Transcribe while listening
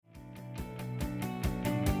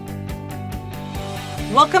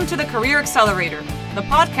Welcome to the Career Accelerator, the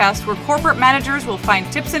podcast where corporate managers will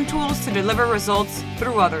find tips and tools to deliver results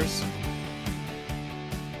through others.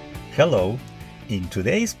 Hello. In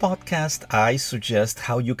today's podcast, I suggest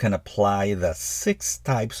how you can apply the 6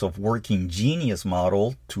 types of working genius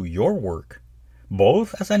model to your work,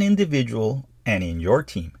 both as an individual and in your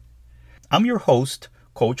team. I'm your host,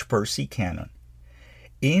 Coach Percy Cannon.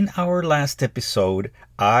 In our last episode,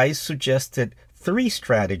 I suggested 3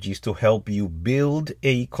 strategies to help you build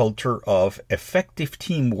a culture of effective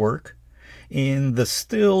teamwork in the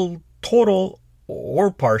still total or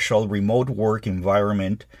partial remote work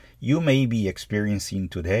environment you may be experiencing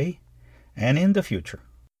today and in the future.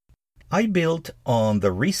 I built on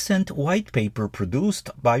the recent white paper produced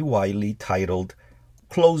by Wiley titled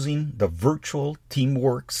Closing the Virtual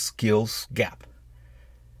Teamwork Skills Gap.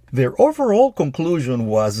 Their overall conclusion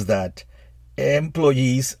was that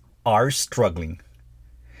employees are struggling.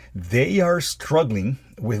 They are struggling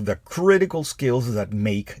with the critical skills that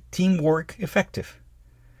make teamwork effective,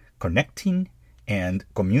 connecting and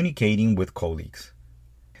communicating with colleagues.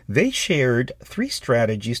 They shared 3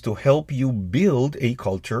 strategies to help you build a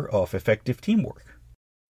culture of effective teamwork.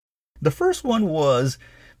 The first one was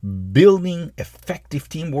building effective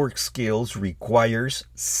teamwork skills requires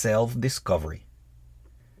self-discovery.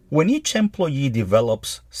 When each employee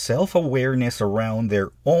develops self-awareness around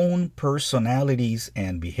their own personalities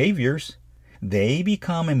and behaviors, they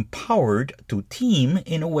become empowered to team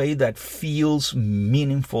in a way that feels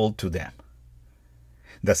meaningful to them.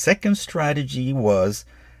 The second strategy was,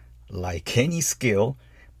 like any skill,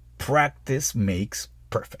 practice makes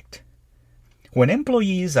perfect. When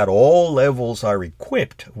employees at all levels are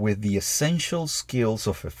equipped with the essential skills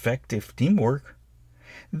of effective teamwork,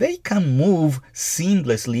 they can move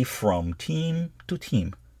seamlessly from team to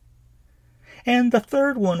team. And the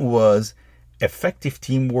third one was effective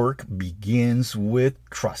teamwork begins with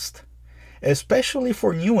trust, especially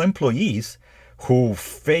for new employees who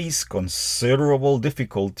face considerable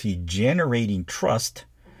difficulty generating trust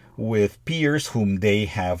with peers whom they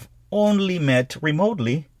have only met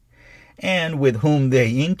remotely and with whom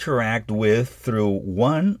they interact with through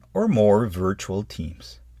one or more virtual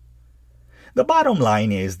teams. The bottom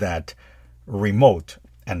line is that remote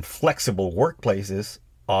and flexible workplaces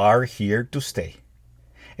are here to stay.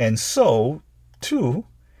 And so, too,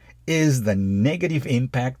 is the negative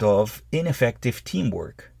impact of ineffective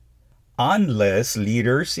teamwork, unless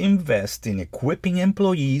leaders invest in equipping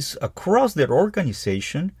employees across their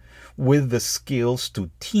organization with the skills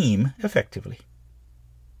to team effectively.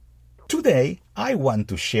 Today, I want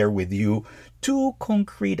to share with you 2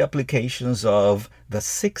 concrete applications of the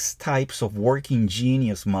 6 types of working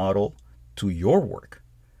genius model to your work.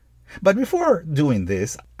 But before doing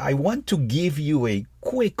this, I want to give you a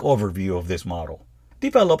quick overview of this model,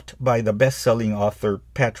 developed by the best-selling author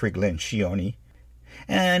Patrick Lencioni,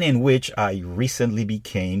 and in which I recently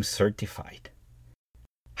became certified.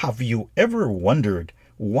 Have you ever wondered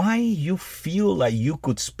why you feel like you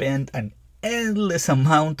could spend an endless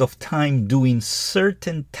amount of time doing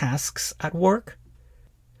certain tasks at work?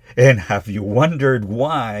 And have you wondered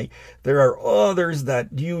why there are others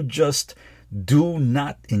that you just do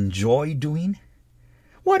not enjoy doing?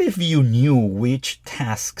 What if you knew which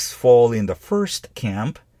tasks fall in the first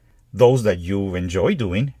camp, those that you enjoy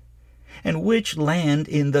doing, and which land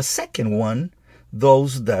in the second one,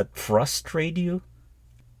 those that frustrate you?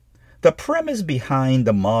 The premise behind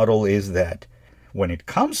the model is that when it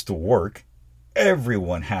comes to work,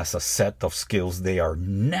 everyone has a set of skills they are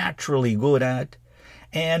naturally good at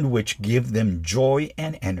and which give them joy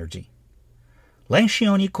and energy.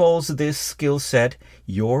 Lencioni calls this skill set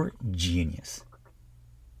your genius.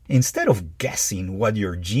 Instead of guessing what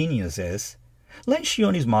your genius is,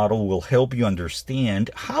 Lencioni's model will help you understand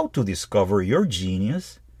how to discover your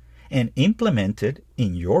genius and implement it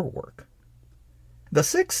in your work. The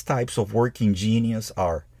 6 types of working genius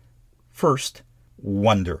are: first,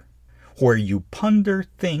 wonder, where you ponder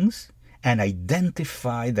things and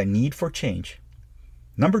identify the need for change.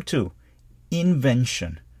 Number 2,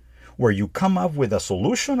 invention, where you come up with a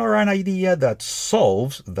solution or an idea that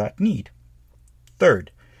solves that need.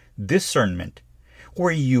 Third, discernment,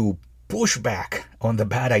 where you push back on the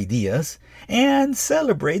bad ideas and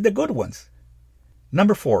celebrate the good ones.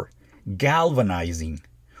 Number 4, galvanizing,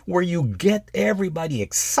 where you get everybody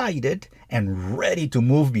excited and ready to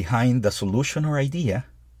move behind the solution or idea.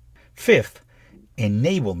 Fifth,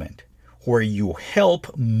 enablement, where you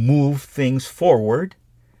help move things forward.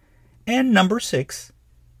 And number 6,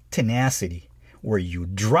 tenacity, where you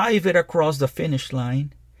drive it across the finish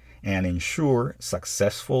line and ensure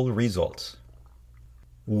successful results.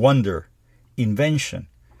 Wonder, invention,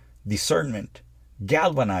 discernment,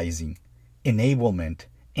 galvanizing, enablement,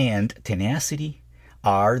 and tenacity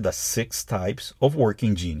are the 6 types of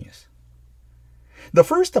working genius. The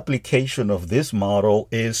first application of this model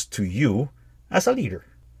is to you as a leader.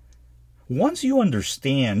 Once you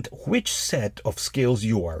understand which set of skills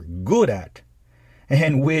you are good at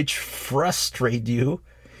and which frustrate you,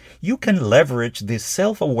 you can leverage this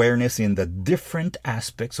self-awareness in the different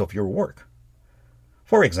aspects of your work.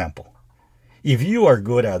 For example, if you are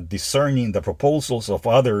good at discerning the proposals of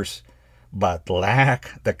others but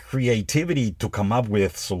lack the creativity to come up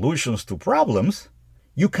with solutions to problems,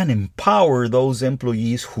 you can empower those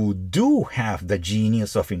employees who do have the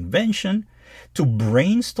genius of invention to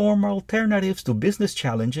brainstorm alternatives to business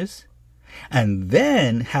challenges and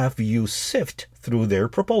then have you sift through their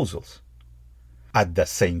proposals. At the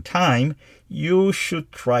same time, you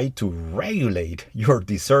should try to regulate your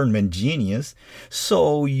discernment genius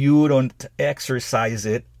so you don't exercise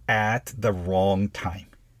it at the wrong time.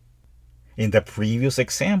 In the previous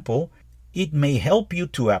example, it may help you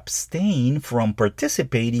to abstain from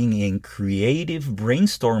participating in creative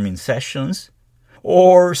brainstorming sessions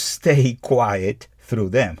or stay quiet through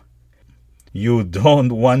them. You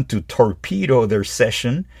don't want to torpedo their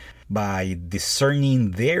session by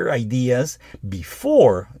discerning their ideas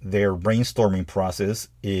before their brainstorming process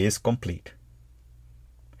is complete.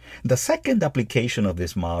 The second application of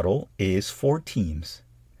this model is for teams.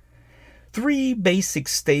 3 basic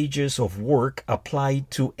stages of work apply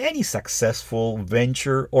to any successful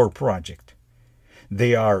venture or project.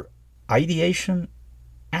 They are ideation,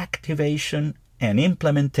 activation, and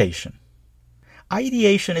implementation.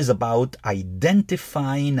 Ideation is about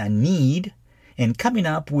identifying a need and coming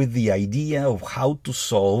up with the idea of how to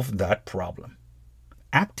solve that problem.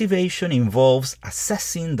 Activation involves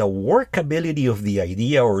assessing the workability of the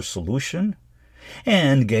idea or solution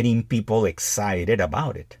and getting people excited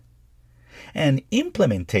about it. And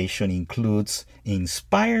implementation includes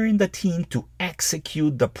inspiring the team to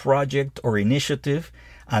execute the project or initiative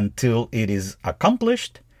until it is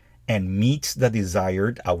accomplished and meets the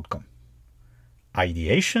desired outcome.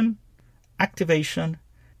 Ideation, activation,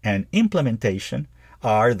 and implementation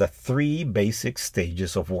are the 3 basic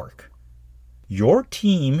stages of work. Your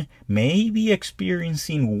team may be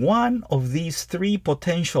experiencing one of these 3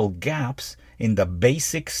 potential gaps in the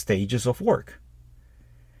basic stages of work.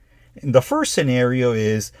 The first scenario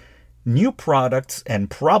is new products and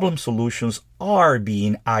problem solutions are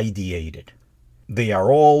being ideated. They are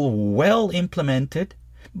all well implemented,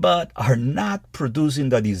 but are not producing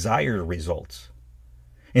the desired results.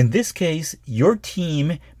 In this case, your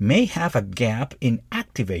team may have a gap in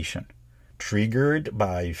activation, triggered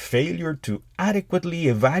by failure to adequately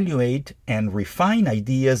evaluate and refine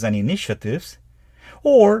ideas and initiatives,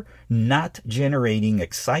 or not generating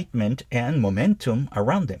excitement and momentum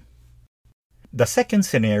around them. The second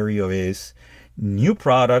scenario is new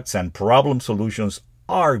products and problem solutions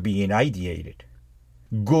are being ideated.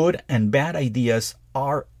 Good and bad ideas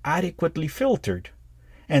are adequately filtered,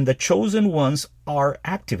 and the chosen ones are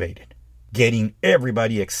activated, getting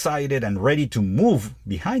everybody excited and ready to move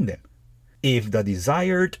behind them. If the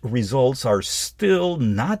desired results are still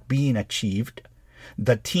not being achieved,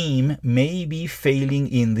 the team may be failing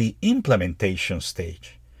in the implementation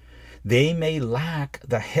stage. They may lack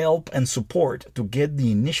the help and support to get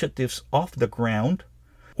the initiatives off the ground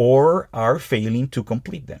or are failing to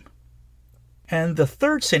complete them. And the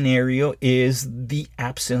third scenario is the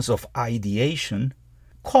absence of ideation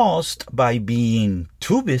caused by being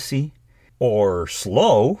too busy or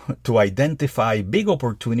slow to identify big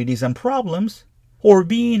opportunities and problems, or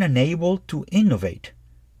being unable to innovate.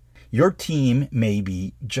 Your team may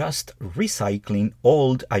be just recycling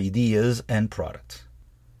old ideas and products.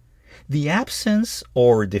 The absence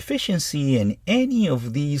or deficiency in any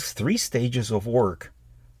of these 3 stages of work,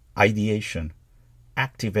 ideation,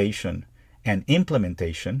 activation, and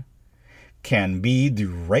implementation, can be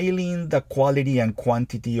derailing the quality and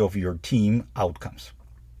quantity of your team outcomes.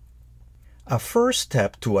 A first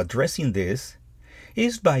step to addressing this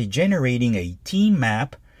is by generating a team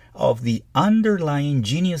map of the underlying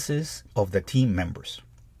geniuses of the team members.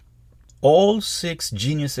 All 6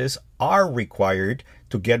 geniuses are required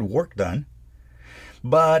to get work done,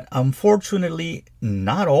 but unfortunately,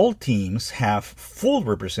 not all teams have full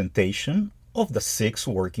representation of the 6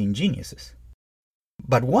 working geniuses.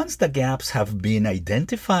 But once the gaps have been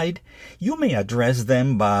identified, you may address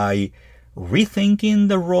them by rethinking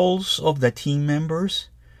the roles of the team members,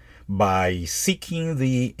 by seeking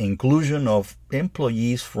the inclusion of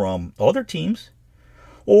employees from other teams,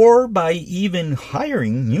 or by even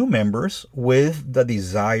hiring new members with the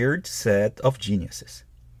desired set of geniuses.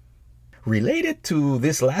 Related to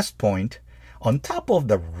this last point On top of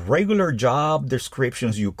the regular job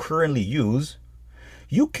descriptions you currently use,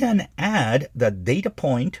 you can add the data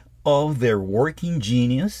point of their working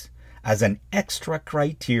genius as an extra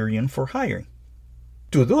criterion for hiring.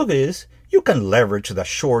 To do this, you can leverage the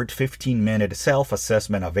short 15-minute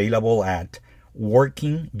self-assessment available at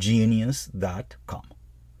workinggenius.com.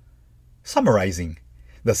 Summarizing,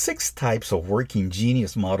 the 6 types of working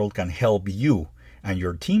genius model can help you and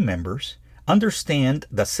your team members understand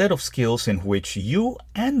the set of skills in which you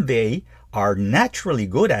and they are naturally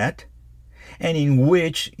good at, and in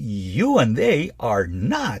which you and they are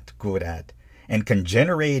not good at, and can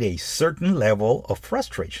generate a certain level of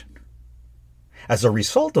frustration. As a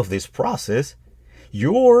result of this process,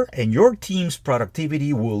 your and your team's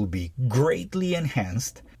productivity will be greatly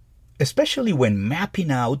enhanced, especially when mapping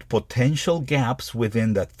out potential gaps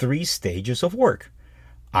within the 3 stages of work: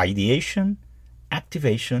 ideation,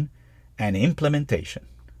 activation, and implementation.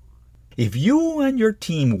 If you and your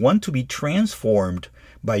team want to be transformed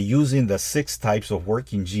by using the 6 types of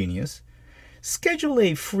working genius, schedule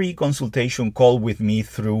a free consultation call with me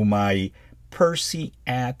through my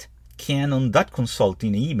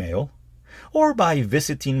percy@canon.consulting email, or by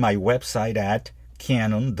visiting my website at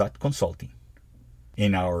canon.consulting.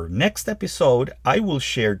 In our next episode, I will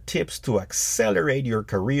share tips to accelerate your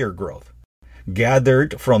career growth,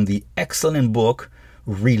 gathered from the excellent book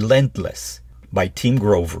Relentless by Tim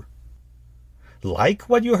Grover. Like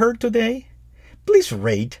what you heard today? Please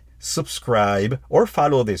rate, subscribe, or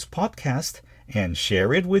follow this podcast and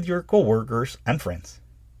share it with your coworkers and friends.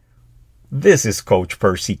 This is Coach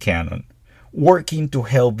Percy Cannon, working to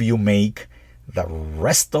help you make the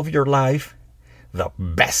rest of your life the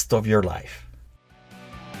best of your life.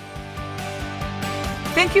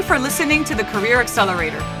 Thank you for listening to the Career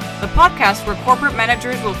Accelerator, the podcast where corporate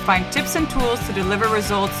managers will find tips and tools to deliver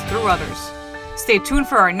results through others. Stay tuned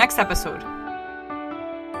for our next episode.